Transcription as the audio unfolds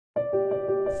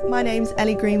My name's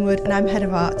Ellie Greenwood and I'm Head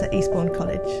of Art at Eastbourne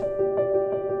College.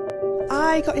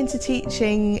 I got into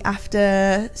teaching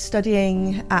after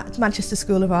studying at Manchester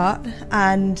School of Art,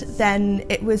 and then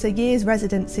it was a year's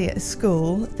residency at a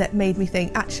school that made me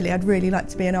think actually I'd really like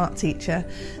to be an art teacher.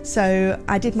 So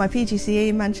I did my PGCE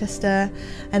in Manchester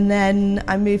and then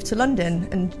I moved to London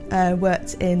and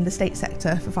worked in the state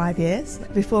sector for 5 years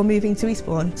before moving to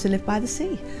Eastbourne to live by the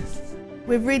sea.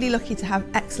 We're really lucky to have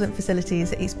excellent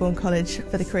facilities at Eastbourne College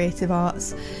for the creative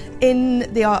arts.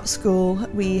 In the art school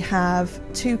we have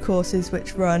 2 courses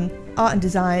which run art and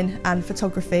design and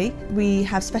photography. We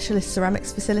have specialist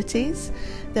ceramics facilities.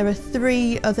 There are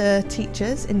 3 other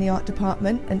teachers in the art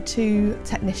department and 2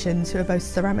 technicians who are both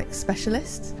ceramics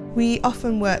specialists. We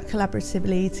often work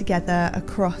collaboratively together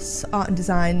across art and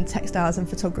design, textiles and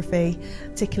photography,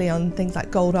 particularly on things like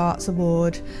Gold Arts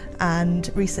Award and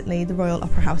recently the Royal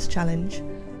Opera House Challenge.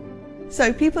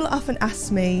 So people often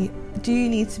ask me, do you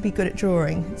need to be good at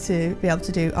drawing to be able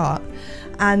to do art?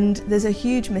 And there's a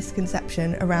huge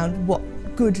misconception around what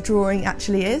good drawing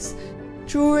actually is.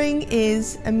 Drawing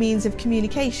is a means of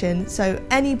communication, so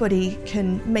anybody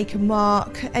can make a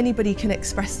mark, anybody can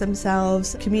express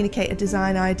themselves, communicate a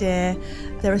design idea.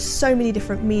 There are so many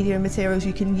different media and materials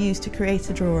you can use to create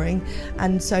a drawing,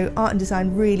 and so art and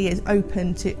design really is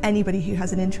open to anybody who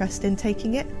has an interest in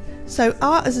taking it. So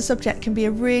art as a subject can be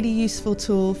a really useful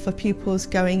tool for pupils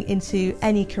going into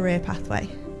any career pathway.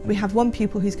 We have 1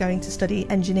 pupil who's going to study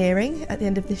engineering at the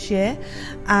end of this year,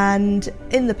 and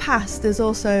in the past there's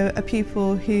also a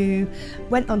pupil who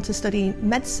went on to study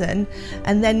medicine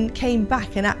and then came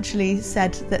back and actually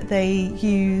said that they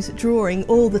use drawing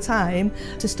all the time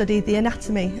to study the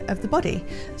anatomy of the body.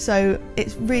 So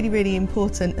it's really, really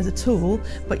important as a tool,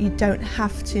 but you don't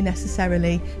have to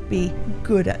necessarily be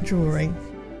good at drawing.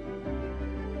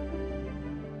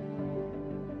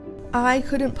 I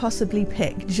couldn't possibly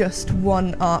pick just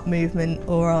one art movement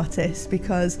or artist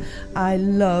because I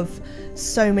love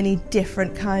so many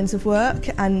different kinds of work,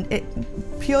 and it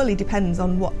purely depends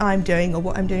on what I'm doing or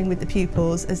what I'm doing with the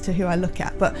pupils as to who I look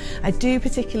at. But I do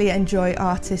particularly enjoy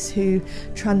artists who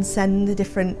transcend the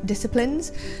different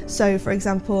disciplines. So for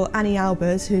example, Annie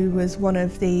Albers, who was one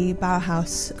of the Bauhaus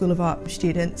School of Art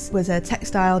students, was a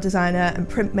textile designer and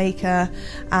printmaker,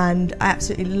 and I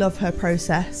absolutely love her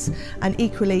process. And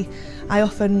equally, I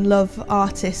often love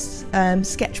artists'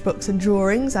 sketchbooks and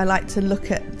drawings. I like to look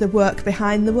at the work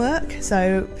behind the work,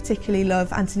 so particularly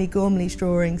love Anthony Gormley's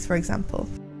drawings, for example.